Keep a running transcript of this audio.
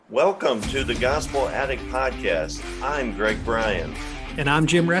Welcome to the Gospel Addict Podcast. I'm Bryan. And I'm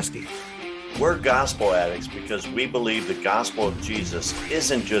Jim Reske. We're gospel addicts because we believe the gospel of Jesus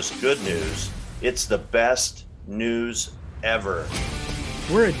isn't just good news, it's the best news ever.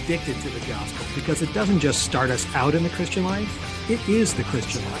 We're addicted to the gospel because it doesn't just start us out in the Christian life, it is the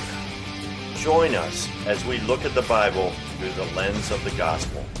Christian life. Join us as we look at the Bible through the lens of the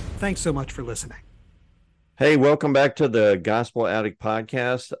gospel. Thanks so much for listening. Hey, welcome back to the Gospel Addict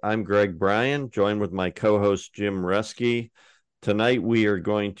Podcast. I'm Bryan, joined with my co-host Jim Reske. Tonight we are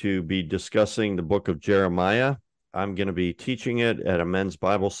going to be discussing the book of Jeremiah. I'm going to be teaching it at a men's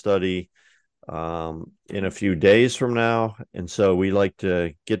Bible study in a few days from now. And so we like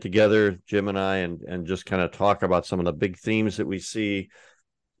to get together, Jim and I, and just kind of talk about some of the big themes that we see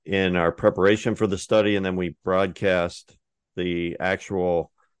in our preparation for the study. And then we broadcast the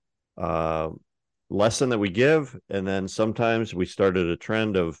actual lesson that we give, and then sometimes we started a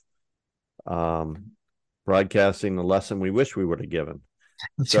trend of broadcasting the lesson we wish we would have given.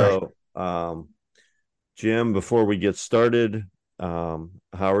 That's right. Jim, before we get started, how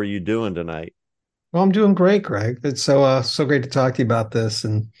are you doing tonight? Well, I'm doing great, Greg. It's so great to talk to you about this,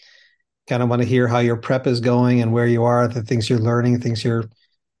 and kind of want to hear how your prep is going and where you are, the things you're learning, things you're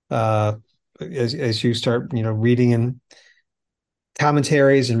as you start, reading and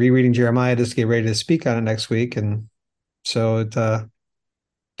commentaries and rereading Jeremiah just to get ready to speak on it next week. And so it kind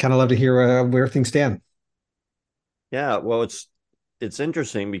of love to hear where things stand. Yeah, well, it's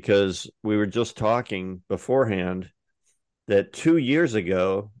interesting because we were just talking beforehand that 2 years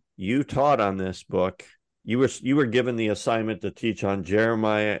ago you taught on this book. You were given the assignment to teach on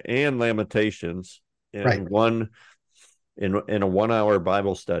Jeremiah and Lamentations in right. in a 1 hour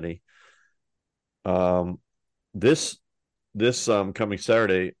Bible study. This coming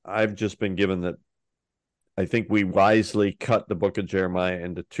Saturday, I've just been given that I think we wisely cut the book of Jeremiah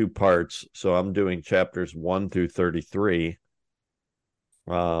into two parts. So I'm doing chapters 1 through 33.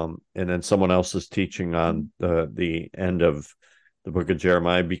 And then someone else is teaching on the end of the book of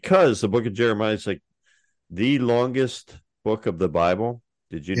Jeremiah, because the book of Jeremiah is like the longest book of the Bible.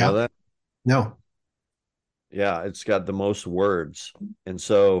 Did you know that? No. Yeah, it's got the most words. And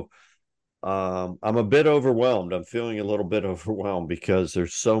so I'm a bit overwhelmed. I'm feeling a little bit overwhelmed because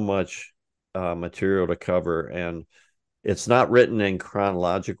there's so much material to cover, and it's not written in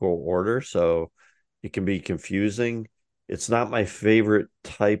chronological order, so it can be confusing. It's not my favorite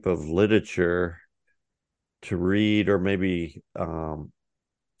type of literature to read, or maybe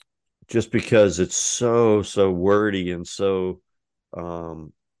just because it's so wordy and so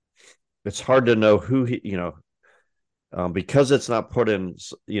it's hard to know who because it's not put in,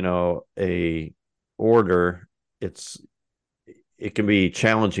 a order. It can be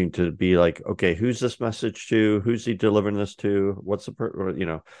challenging to be like, okay, who's this message to? Who's he delivering this to? What's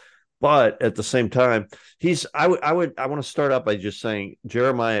But at the same time, I want to start out by just saying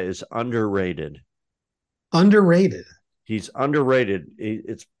Jeremiah is underrated. Underrated. He's underrated.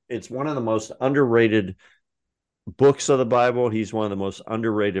 It's one of the most underrated books of the Bible. He's one of the most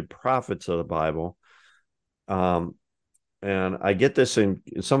underrated prophets of the Bible. And I get this in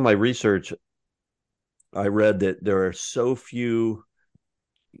some of my research. I read that there are so few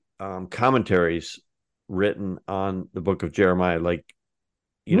commentaries written on the book of Jeremiah, like,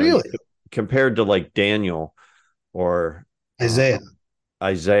 really, compared to like Daniel or Isaiah.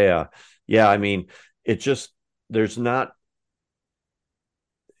 Yeah, I mean, there's not,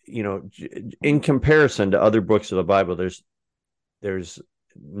 in comparison to other books of the Bible, there's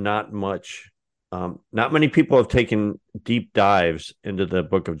not much. Not many people have taken deep dives into the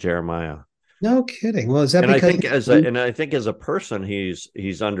book of Jeremiah. No kidding. Well, is that and because I think as a person,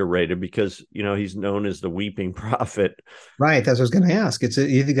 he's underrated because he's known as the weeping prophet. Right. That's what I was going to ask.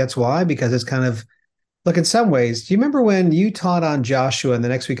 You think that's why? Because it's kind of, look, in some ways, do you remember when you taught on Joshua and the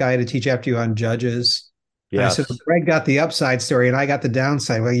next week I had to teach after you on Judges? Yes. I said, Greg got the upside story and I got the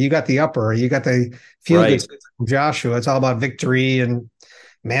downside. Well, you got the upper, you got the feel good from Joshua. It's all about victory and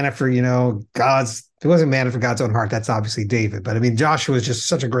manna for, it wasn't manna for God's own heart. That's obviously David. But I mean, Joshua is just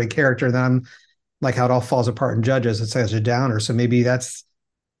such a great character. Then I'm like how it all falls apart in Judges. It's such a downer. So maybe that's.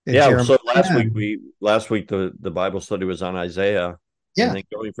 Yeah. So last week, the Bible study was on Isaiah. Yeah. And then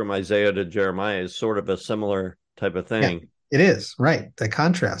going from Isaiah to Jeremiah is sort of a similar type of thing. Yeah, it is. Right. The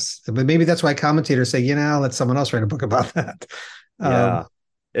contrast. But maybe that's why commentators say, let someone else write a book about that. Yeah.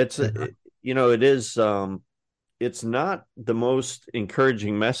 It is. It's not the most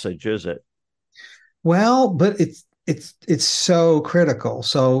encouraging message, is it? Well, but it's so critical.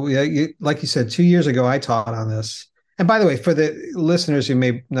 So like you said, 2 years ago, I taught on this. And by the way, for the listeners who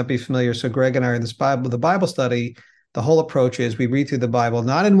may not be familiar, so Greg and I are in the Bible study the whole approach is we read through the Bible,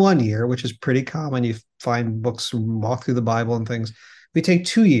 not in 1 year, which is pretty common. You find books, walk through the Bible and things. We take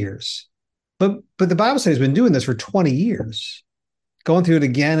 2 years. But the Bible study has been doing this for 20 years, going through it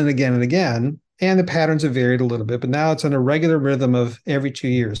again and again and again. And the patterns have varied a little bit, but now it's on a regular rhythm of every 2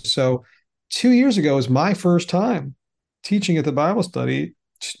 years. So 2 years ago was my first time teaching at the Bible study.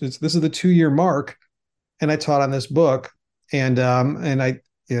 This is the 2 year mark. And I taught on this book, and I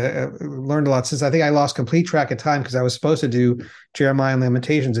learned a lot since. I think I lost complete track of time because I was supposed to do Jeremiah and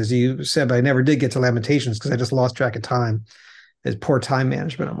Lamentations, as you said, but I never did get to Lamentations because I just lost track of time. It's poor time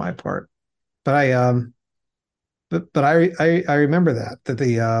management on my part. But I remember that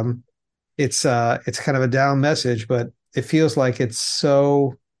the it's kind of a down message, but it feels like it's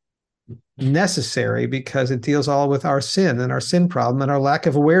so necessary because it deals all with our sin and our sin problem and our lack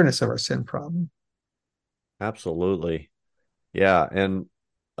of awareness of our sin problem. Absolutely. Yeah. And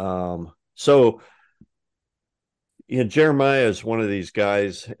so, Jeremiah is one of these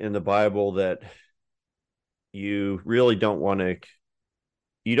guys in the Bible that you really don't want to,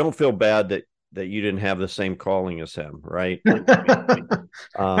 you don't feel bad that you didn't have the same calling as him, right?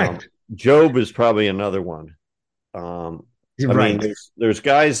 Right. Job is probably another one. You're I mean, right. there's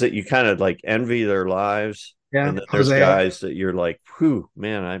guys that you kind of like envy their lives, Yeah. and then there's Hosea. guys that you're like, whew,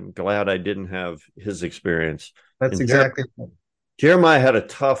 man, I'm glad I didn't have his experience. That's And exactly. Jeremiah had a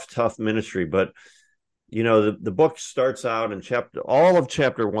tough ministry, but the book starts out in all of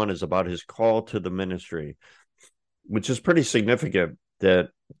chapter 1 is about his call to the ministry, which is pretty significant that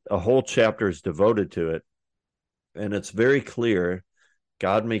a whole chapter is devoted to it. And it's very clear.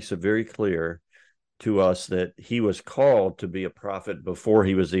 God makes it very clear to us that he was called to be a prophet before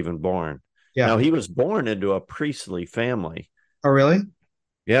he was even born. Yeah. Now, he was born into a priestly family. Oh, really?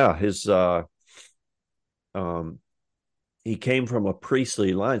 Yeah, he came from a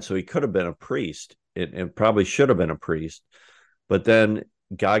priestly line, so he could have been a priest and probably should have been a priest. But then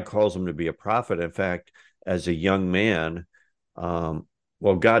God calls him to be a prophet. In fact, as a young man,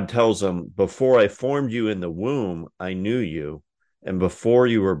 God tells him, before I formed you in the womb, I knew you. And before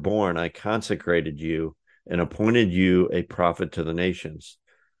you were born, I consecrated you and appointed you a prophet to the nations.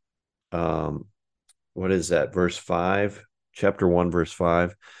 What is that? Verse 5, chapter 1, verse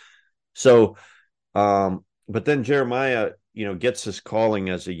 5. So, but then Jeremiah, gets his calling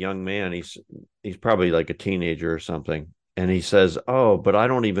as a young man. He's probably like a teenager or something. And he says, oh, but I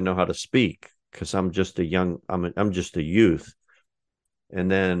don't even know how to speak because I'm just I'm just a youth.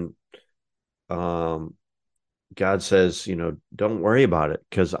 And then God says, don't worry about it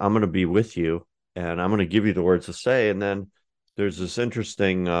because I'm going to be with you and I'm going to give you the words to say. And then there's this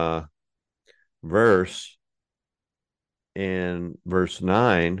interesting verse in verse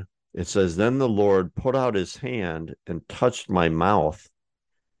 9. It says, then the Lord put out his hand and touched my mouth.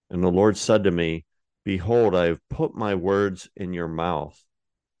 And the Lord said to me, behold, I have put my words in your mouth.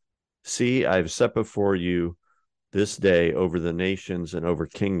 See, I have set before you this day over the nations and over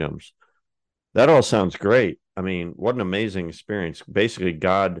kingdoms. That all sounds great. I mean, what an amazing experience. Basically,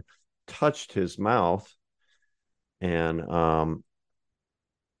 God touched his mouth and,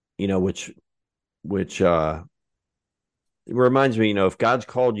 which it reminds me, if God's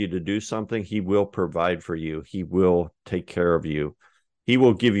called you to do something, he will provide for you. He will take care of you. He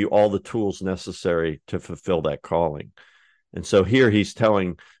will give you all the tools necessary to fulfill that calling. And so here he's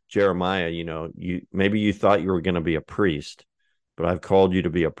telling Jeremiah, maybe you thought you were going to be a priest, but I've called you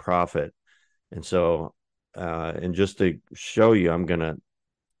to be a prophet. And so, and just to show you, I'm going to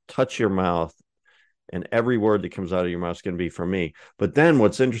touch your mouth, and every word that comes out of your mouth is going to be from me. But then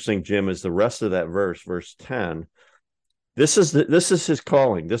what's interesting, Jim, is the rest of that verse, verse 10. This is his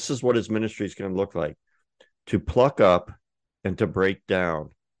calling. This is what his ministry is going to look like: to pluck up and to break down,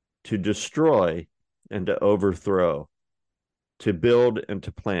 to destroy and to overthrow, to build and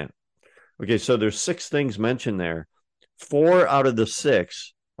to plant. Okay, so there's 6 things mentioned there. 4 out of the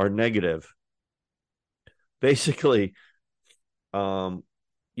 6 are negative. Basically,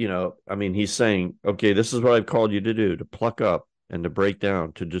 he's saying, okay, this is what I've called you to do: to pluck up and to break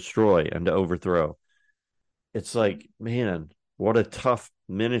down, to destroy and to overthrow. It's like, man, what a tough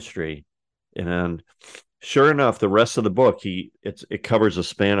ministry. And sure enough, the rest of the book, it covers a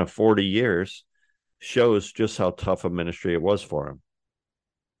span of 40 years, shows just how tough a ministry it was for him.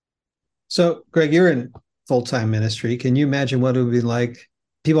 So, Greg, you're in full-time ministry. Can you imagine what it would be like?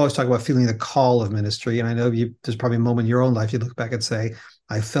 People always talk about feeling the call of ministry. And I know there's probably a moment in your own life you look back and say,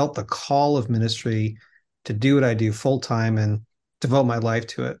 I felt the call of ministry to do what I do full-time and devote my life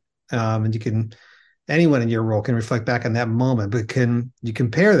to it. And anyone in your role can reflect back on that moment, but can you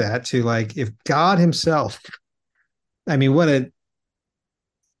compare that to, like, if God himself, I mean, what an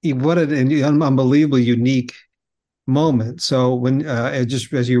unbelievably unique moment. So when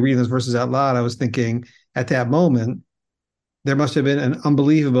just as you read those verses out loud, I was thinking at that moment there must have been an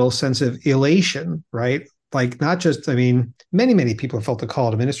unbelievable sense of elation, right? Like not just, I mean, many people have felt the call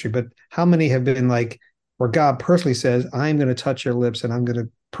to ministry, but how many have been like where God personally says, I'm going to touch your lips and I'm going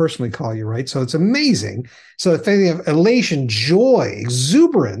to personally call you, right? So it's amazing. So the feeling of elation, joy,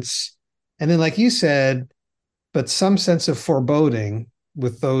 exuberance, and then like you said, but some sense of foreboding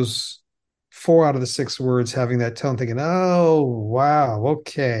with those 4 out of the 6 words having that tone, thinking, oh wow,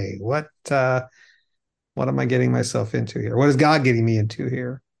 okay, what am I getting myself into here? What is God getting me into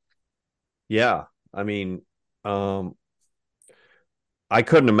here? Yeah. I mean, um, I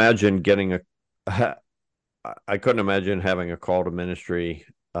couldn't imagine getting a, I couldn't imagine having a call to ministry,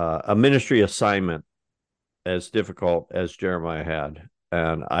 a ministry assignment as difficult as Jeremiah had.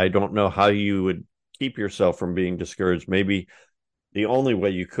 And I don't know how you would keep yourself from being discouraged. Maybe the only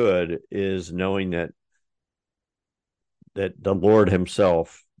way you could is knowing that the Lord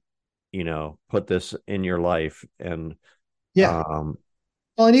himself, put this in your life. And Yeah. um,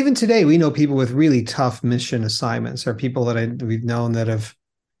 Well, and even today, we know people with really tough mission assignments, or people that we've known that have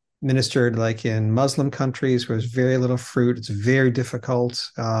ministered like in Muslim countries where there's very little fruit. It's very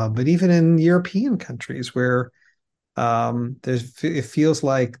difficult. But even in European countries where it feels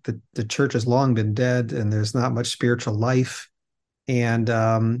like the church has long been dead and there's not much spiritual life. And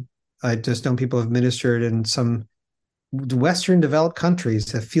I just know people have ministered in some Western developed countries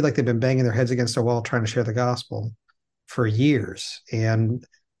that feel like they've been banging their heads against a wall trying to share the gospel for years. And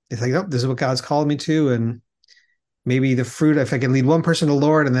it's like, oh, this is what God's called me to. And maybe the fruit, if I can lead one person to the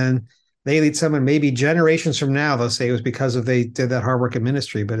Lord and then they lead someone, maybe generations from now, they'll say it was because of they did that hard work in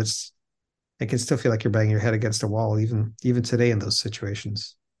ministry, but it can still feel like you're banging your head against a wall, even today in those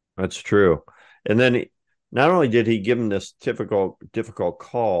situations. that's true. And then not only did he give him this difficult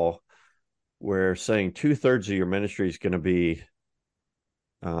call where saying 2/3 of your ministry is going to be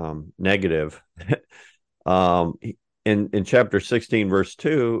negative. um, in chapter 16, verse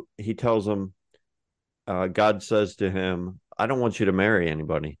 2, he tells him, God says to him, I don't want you to marry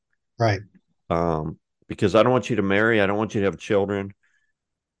anybody. Right. Because I don't want you to marry. I don't want you to have children.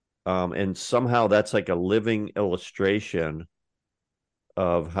 And somehow that's like a living illustration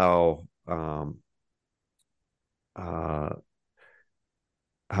of uh,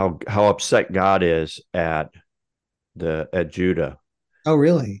 how upset God is at Judah. Oh,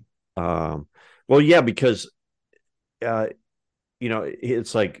 really? Um, well, yeah, because uh,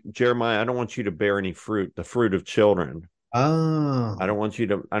 it's like Jeremiah, I don't want you to bear any fruit, the fruit of children. Oh, I don't want you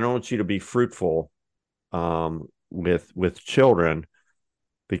to be fruitful with children,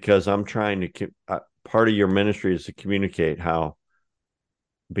 because I'm trying to part of your ministry is to communicate how,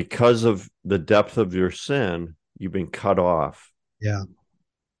 because of the depth of your sin, you've been cut off. yeah.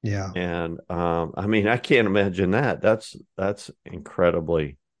 Yeah. And I mean, I can't imagine that. That's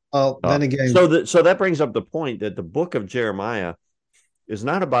incredibly Well, then tough. again, So that brings up the point that the book of Jeremiah is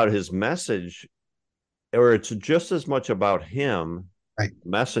not about his message, or it's just as much about him, right.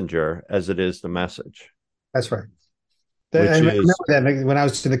 messenger, as it is the message, That's right. I which remember is, that when I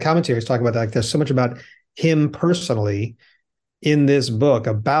was to the commentaries talking about that. Like, there's so much about him personally in this book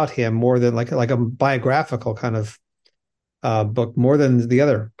about him more than like a biographical kind of book, more than the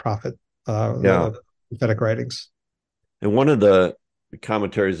other prophet yeah. prophetic writings. And one of the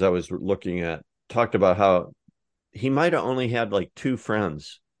commentaries I was looking at talked about how he might have only had like two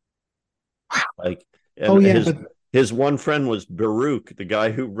friends. Like, Oh and yeah, his one friend was Baruch, the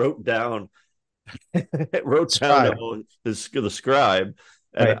guy who wrote down scribe. the scribe.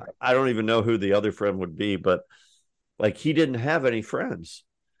 And Right. I don't even know who the other friend would be, but like he didn't have any friends.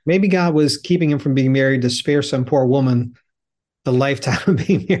 Maybe God was keeping him from being married to spare some poor woman the lifetime of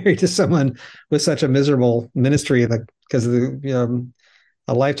being married to someone with such a miserable ministry, that because of the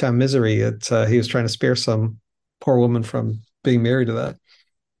a lifetime misery that he was trying to spare some poor woman from being married to that.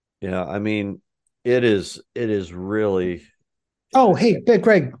 Yeah, I mean, it is really, Oh, hey,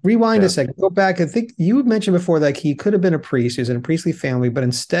 Greg, rewind a yeah. second. Go back. I think you mentioned before that he could have been a priest. He was in a priestly family, but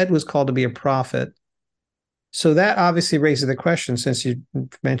instead was called to be a prophet. So that obviously raises the question, since you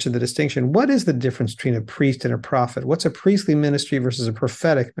mentioned the distinction, what is the difference between a priest and a prophet? What's a priestly ministry versus a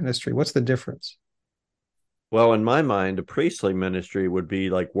prophetic ministry? What's the difference? Well, in my mind, a priestly ministry would be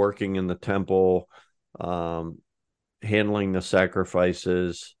like working in the temple, um, handling the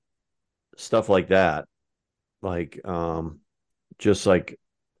sacrifices, stuff like that. Like just like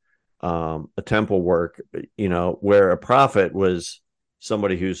a temple work, where a prophet was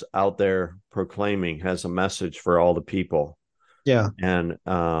somebody who's out there proclaiming, has a message for all the people. Yeah. And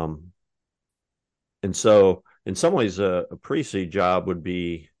so in some ways a priestly job would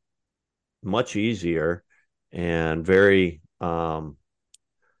be much easier, and very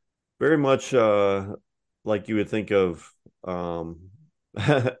very much like you would think of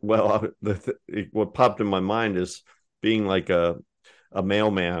well, what popped in my mind is being like a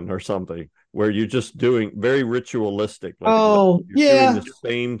mailman or something, where you're just doing very ritualistic, like Oh, you're doing yeah. the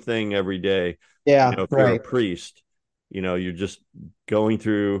same thing every day. Yeah, If you're a right. priest, you're just going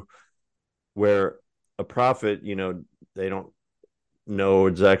through, where a prophet, they don't know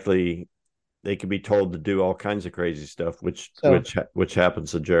exactly. They can be told to do all kinds of crazy stuff, which So,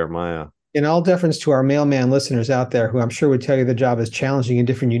 happens to Jeremiah. in all deference to our mailman listeners out there, who I'm sure would tell you the job is challenging and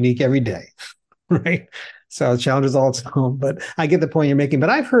different, unique every day, right? So challenges all its own. But I get the point you're making. But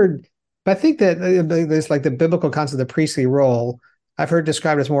I've heard, but I think that there's like the biblical concept of the priestly role. I've heard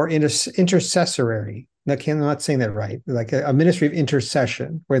described as more intercessory. I'm not saying that right. Like a ministry of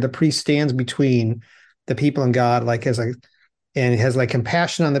intercession, where the priest stands between the people and God, like as like and has like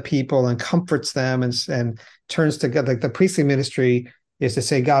compassion on the people and comforts them and turns to God. Like the priestly ministry is to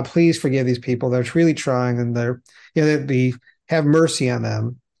say, God, please forgive these people. They're really trying, and they'd be have mercy on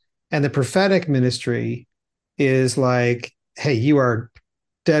them. And the prophetic ministry is like, hey, you are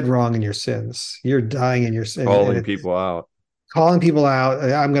dead wrong in your sins. You're dying in your sin, and Calling it's people out. calling people out.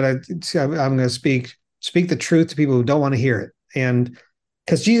 I'm gonna speak the truth to people who don't want to hear it, and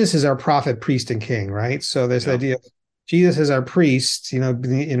because Jesus is our prophet, priest, and king, right? So there's the Yeah. idea of Jesus is our priest,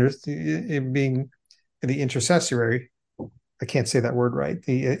 being the intercessory. I can't say that word right.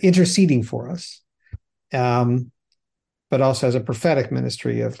 The interceding for us, um, but also has a prophetic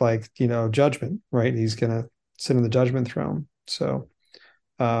ministry of like judgment, right? He's gonna sit on the judgment throne. So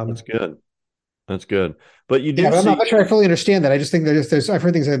That's um, good. That's good. But you yeah, do but I'm see, not sure I fully understand that. I just think that there's I've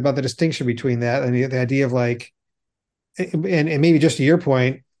heard things about the distinction between that and the idea of like and maybe just to your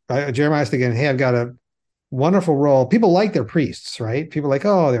point, Jeremiah's thinking, hey, I've got a wonderful role. People like their priests, right? People like,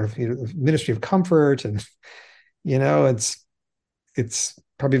 oh, they're ministry of comfort, and it's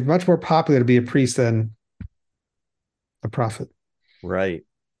probably much more popular to be a priest than a prophet. right.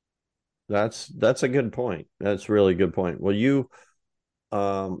 That's a good point. That's a really good point. Well,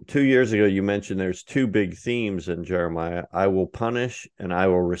 2 years ago you mentioned there's two big themes in Jeremiah. I will punish and I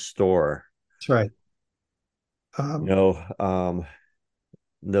will restore. That's right. You Um, know,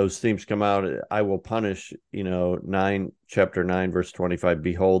 those themes come out. I will punish, 9, chapter 9, verse 25.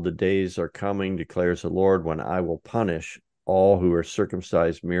 Behold, the days are coming, declares the Lord, when I will punish all who are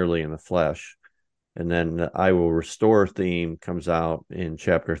circumcised merely in the flesh. And then the I will restore theme comes out in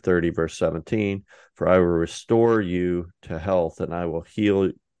chapter 30, verse 17. For I will restore you to health and I will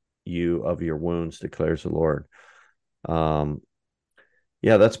heal you of your wounds, declares the Lord. Um,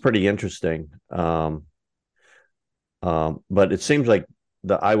 yeah, that's pretty interesting. But it seems like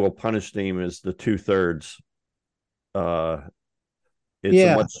the I will punish theme is the 2/3. Uh,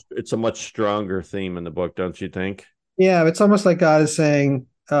 yeah, it's a much stronger theme in the book, don't you think? yeah. It's almost like God is saying,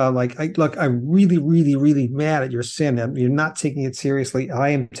 like, look, I'm really, really, really mad at your sin. You're not taking it seriously. I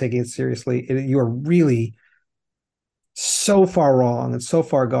am taking it seriously. You are really so far wrong and so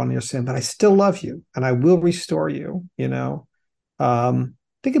far gone in your sin, but I still love you and I will restore you.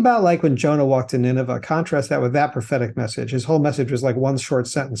 Think about like when Jonah walked to Nineveh. Contrast that with that prophetic message. His whole message was like one short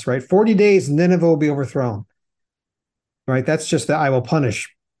sentence, right? 40 days, Nineveh will be overthrown, right? That's just the I will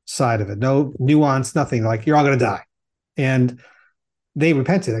punish side of it. No nuance, nothing. Like you're all going to die. And they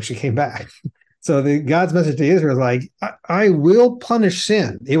repented, actually came back. So God's message to Israel is like, I will punish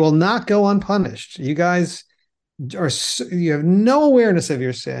sin. It will not go unpunished. You guys you have no awareness of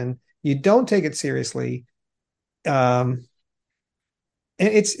your sin. You don't take it seriously. And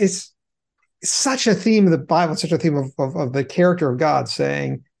it's such a theme of the Bible, such a theme of the character of God,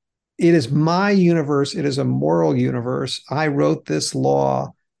 saying, it is my universe. It is a moral universe. I wrote this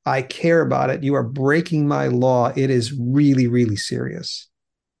law. I care about it. You are breaking my law. It is really, really serious.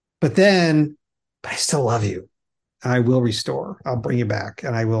 But I still love you. I will restore. I'll bring you back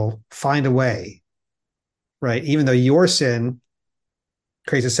and I will find a way, right? Even though your sin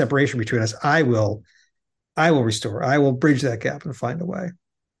creates a separation between us, I will restore. I will bridge that gap and find a way.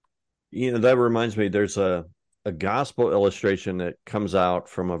 That reminds me, there's a gospel illustration that comes out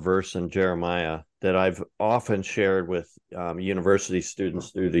from a verse in Jeremiah that I've often shared with university students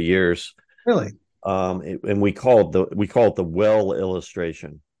through the years. Really? And we call it the well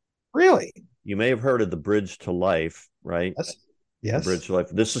illustration. Really? You may have heard of the bridge to life, right? Yes. The Yes. bridge to life.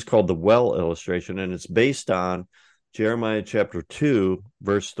 This is called the well illustration, and it's based on Jeremiah chapter 2,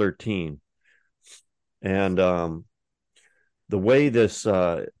 verse 13. And the way this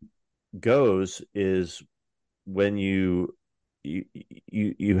goes is when you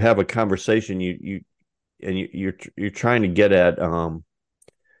have a conversation, you're trying to get at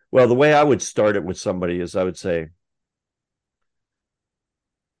Well, the way I would start it with somebody is I would say,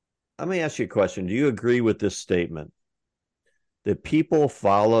 let me ask you a question. Do you agree with this statement that people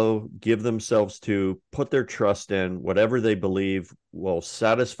follow, give themselves to, put their trust in, whatever they believe will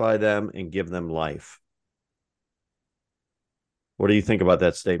satisfy them and give them life? What do you think about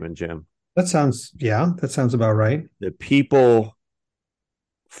that statement, Jim? That sounds about right. That people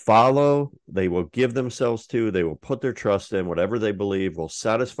follow, they will give themselves to, they will put their trust in, whatever they believe will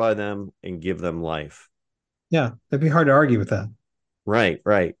satisfy them and give them life. Yeah, it'd be hard to argue with that. Right,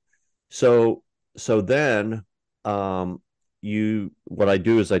 right. So then what I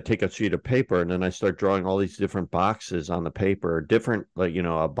do is I take a sheet of paper and then I start drawing all these different boxes on the paper, different, like,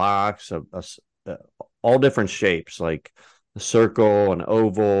 a box of all different shapes, like a circle, an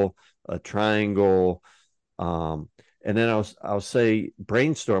oval, a triangle. Um, and then I'll say,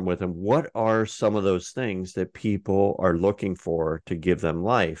 brainstorm with them, what are some of those things that people are looking for to give them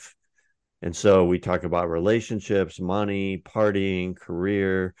life? And so we talk about relationships, money, partying,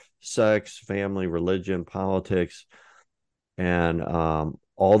 career, sex, family, religion, politics, and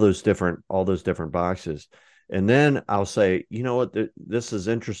all those different boxes. And then I'll say, you know what, this is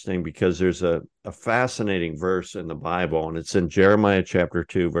interesting because there's a fascinating verse in the Bible, and it's in Jeremiah chapter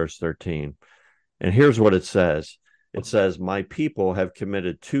 2, verse 13. And here's what it says. It says, my people have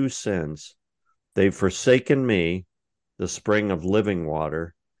committed two sins. They've forsaken me, the spring of living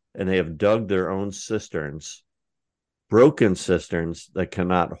water, and they have dug their own cisterns, broken cisterns that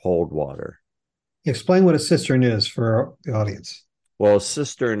cannot hold water. Explain what a cistern is for the audience. Well, a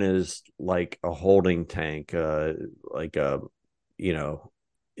cistern is like a holding tank, like a, you know,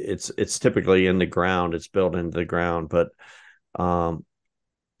 it's typically in the ground. It's built into the ground, but um,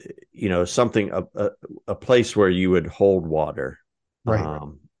 something a place where you would hold water, Right.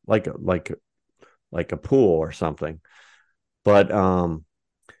 like a pool or something. But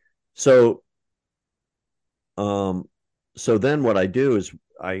so um, so then what I do is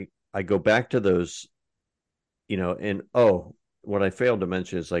I go back to those, and what I failed to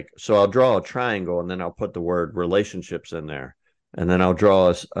mention is, like, so I'll draw a triangle and then I'll put the word relationships in there, and then I'll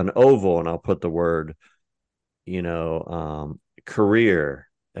draw an oval and I'll put the word, career,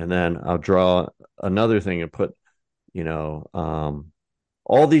 and then I'll draw another thing and put, you know,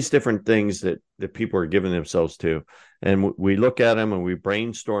 all these different things that people are giving themselves to, and we look at them and we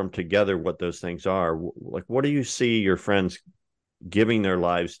brainstorm together what those things are. Like, what do you see your friends giving their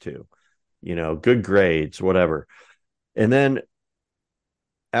lives to? Good grades, whatever. And then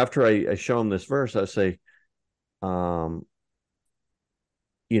after I show them this verse, I say, um,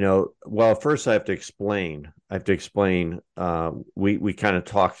 well, first I have to explain. We kind of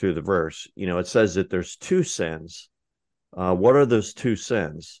talk through the verse. It says that there's two sins. What are those two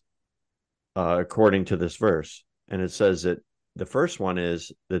sins, according to this verse? And it says that the first one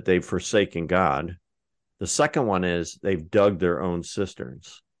is that they've forsaken God. The second one is they've dug their own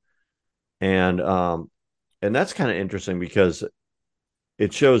cisterns. And that's kind of interesting because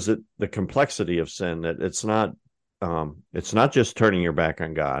it shows that the complexity of sin, that it's not just turning your back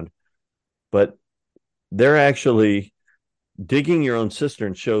on God, but they're actually digging your own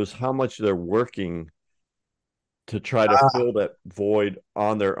cistern. Shows how much they're working to try to fill that void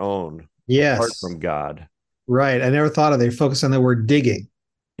on their own, apart Yes. from God. Right. I never thought of they focus on the word digging.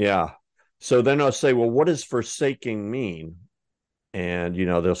 Yeah. So then I'll say, well, what does forsaking mean? And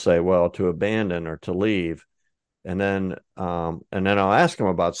they'll say, well, to abandon or to leave. And then I'll ask them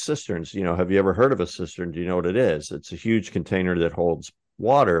about cisterns. Have you ever heard of a cistern? Do you know what it is? It's a huge container that holds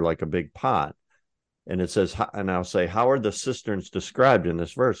water, like a big pot. And it says, and I'll say, how are the cisterns described in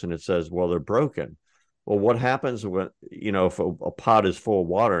this verse? And it says, well, they're broken. Well, what happens when, if a pot is full of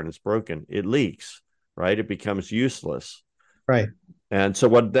water and it's broken? It leaks, right? It becomes useless. Right. And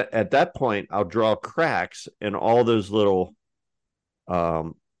so at that point, I'll draw cracks in all those little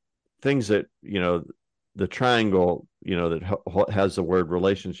things that, the triangle, that has the word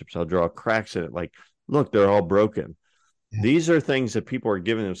relationships. I'll draw cracks in it. Like, look, they're all broken. Yeah. These are things that people are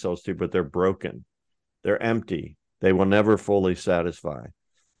giving themselves to, but they're broken. They're empty. They will never fully satisfy.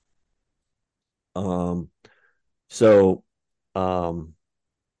 So,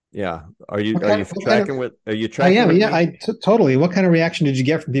 yeah. Are you tracking with? Are you I tracking am. with Yeah, me? totally. What kind of reaction did you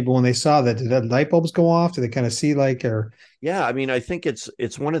get from people when they saw that? Did the light bulbs go off? Did they kind of see or? Yeah, I mean, I think it's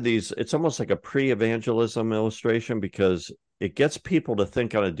one of these. It's almost like a pre-evangelism illustration because it gets people to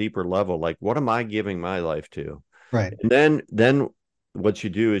think on a deeper level. Like, what am I giving my life to? Right. And then what you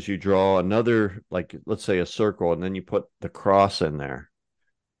do is you draw another, like, let's say a circle, and then you put the cross in there.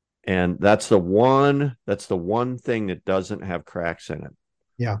 And that's the one thing that doesn't have cracks in it.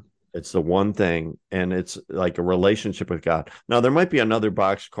 Yeah. It's the one thing, and it's like a relationship with God. Now, there might be another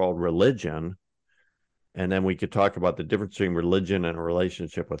box called religion, and then we could talk about the difference between religion and a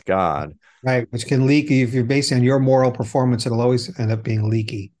relationship with God. Right, which can leak if you're based on your moral performance. It'll always end up being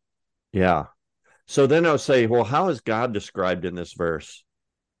leaky. Yeah. So then I'll say, well, how is God described in this verse?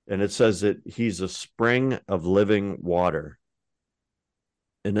 And it says that he's a spring of living water.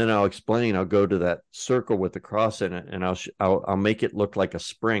 And then I'll explain. I'll go to that circle with the cross in it, and I'll make it look like a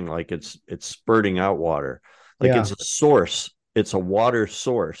spring, like it's spurting out water, like Yeah, it's a source. It's a water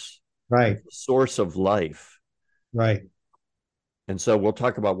source, right, a source of life. right. And so we'll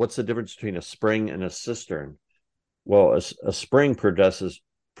talk about what's the difference between a spring and a cistern. Well, a spring produces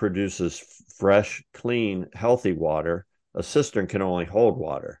fresh, clean, healthy water. A cistern can only hold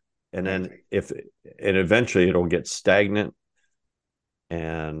water, and then and eventually it'll get stagnant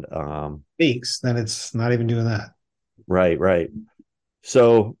and Leaks, then it's not even doing that. right.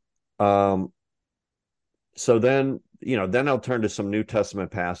 So so then then I'll turn to some New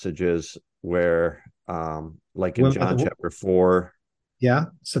Testament passages where like in John chapter 4. Yeah,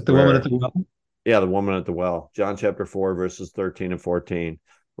 it's like the woman where at the well. Yeah, the woman at the well, John chapter 4 verses 13 and 14,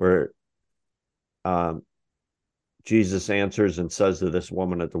 where um Jesus answers and says to this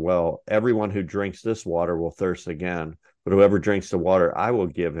woman at the well, everyone who drinks this water will thirst again, but whoever drinks the water I will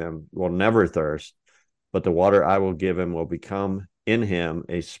give him will never thirst, but the water I will give him will become in him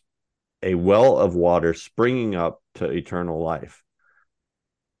a well of water springing up to eternal life.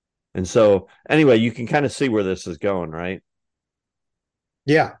 And so, anyway, you can kind of see where this is going, right?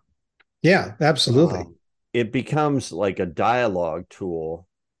 Yeah, yeah, absolutely. It becomes like a dialogue tool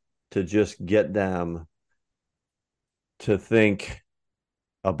to just get them to think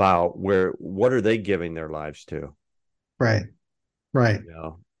about what are they giving their lives to, Right, right.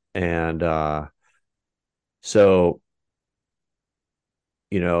 and so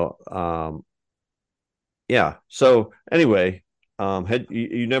yeah. So anyway, had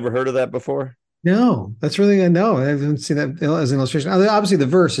you never heard of that before? No, that's really no. I haven't seen that as an illustration. Obviously, the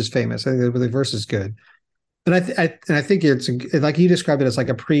verse is famous. I think the verse is good, and I think it's like you described it as like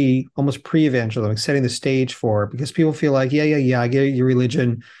a almost pre-evangelism, like setting the stage for it, because people feel like, yeah, I get your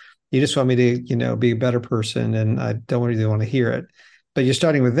religion. You just want me to, be a better person, and I don't really want to hear it. But you're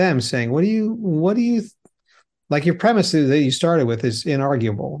starting with them saying, what do you like? Your premise that you started with is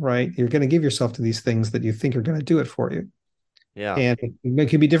inarguable, right? You're going to give yourself to these things that you think are going to do it for you. Yeah. And it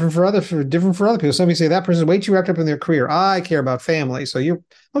could be different for other people. Somebody say that person's way too wrapped up in their career. I care about family. So you're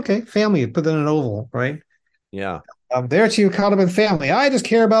okay, family, put that in an oval, right? Yeah. They're too caught up in family. I just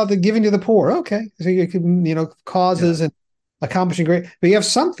care about the giving to the poor. Okay. So you can, causes and accomplishing great, but you have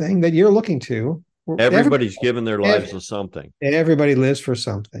something that you're looking to. Everybody's given their lives to something. Everybody lives for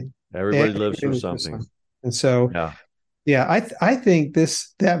something. Everybody lives for something. And so, I think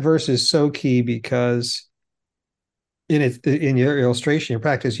that verse is so key because in your illustration, your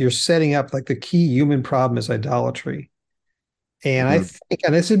practice, you're setting up like the key human problem is idolatry. And I think,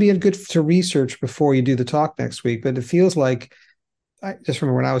 and this would be good to research before you do the talk next week, but it feels like, I just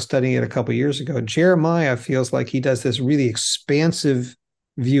remember when I was studying it a couple of years ago, Jeremiah feels like he does this really expansive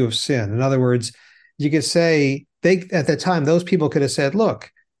view of sin. In other words, you could say at that time, those people could have said,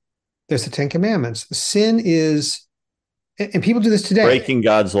 look, there's the 10 Commandments. Sin is, and people do this today. Breaking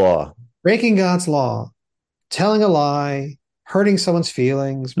God's law, telling a lie, hurting someone's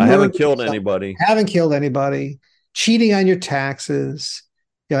feelings. I haven't killed anybody, cheating on your taxes,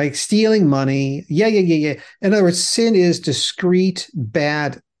 like stealing money. Yeah. In other words, sin is discrete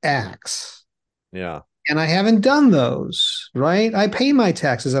bad acts. Yeah. And I haven't done those, right? I pay my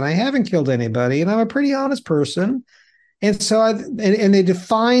taxes and I haven't killed anybody and I'm a pretty honest person. And so and they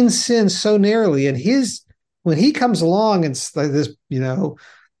define sin so narrowly. And when he comes along and like this, you've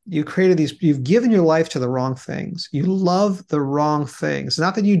given your life to the wrong things. You love the wrong things.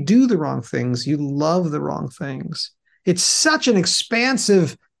 Not that you do the wrong things, you love the wrong things. It's such an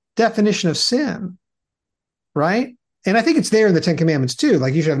expansive definition of sin, right? And I think it's there in the 10 Commandments too.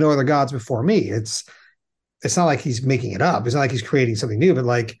 Like you should have no other gods before me. It's not like he's making it up. It's not like he's creating something new, but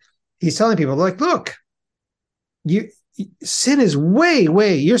like he's telling people like, look, sin is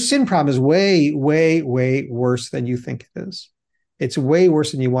your sin problem is way, way, way worse than you think it is. It's way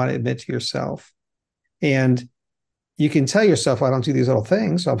worse than you want to admit to yourself. And you can tell yourself, well, I don't do these little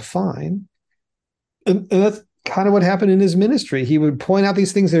things, so I'm fine. And that's kind of what happened in his ministry. He would point out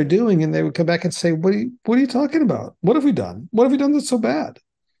these things they're doing, and they would come back and say, what are you talking about? What have we done? What have we done that's so bad?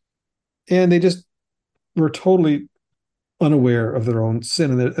 And they just were totally unaware of their own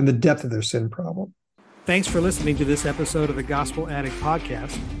sin and the depth of their sin problem. Thanks for listening to this episode of the Gospel Addict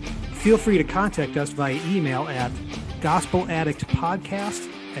Podcast. Feel free to contact us via email at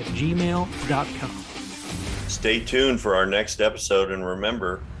gospeladdictpodcast gmail.com. Stay tuned for our next episode, and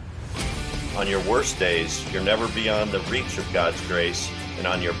remember, on your worst days, you're never beyond the reach of God's grace, and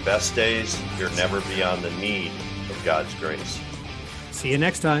on your best days, you're never beyond the need of God's grace. See you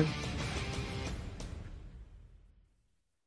next time.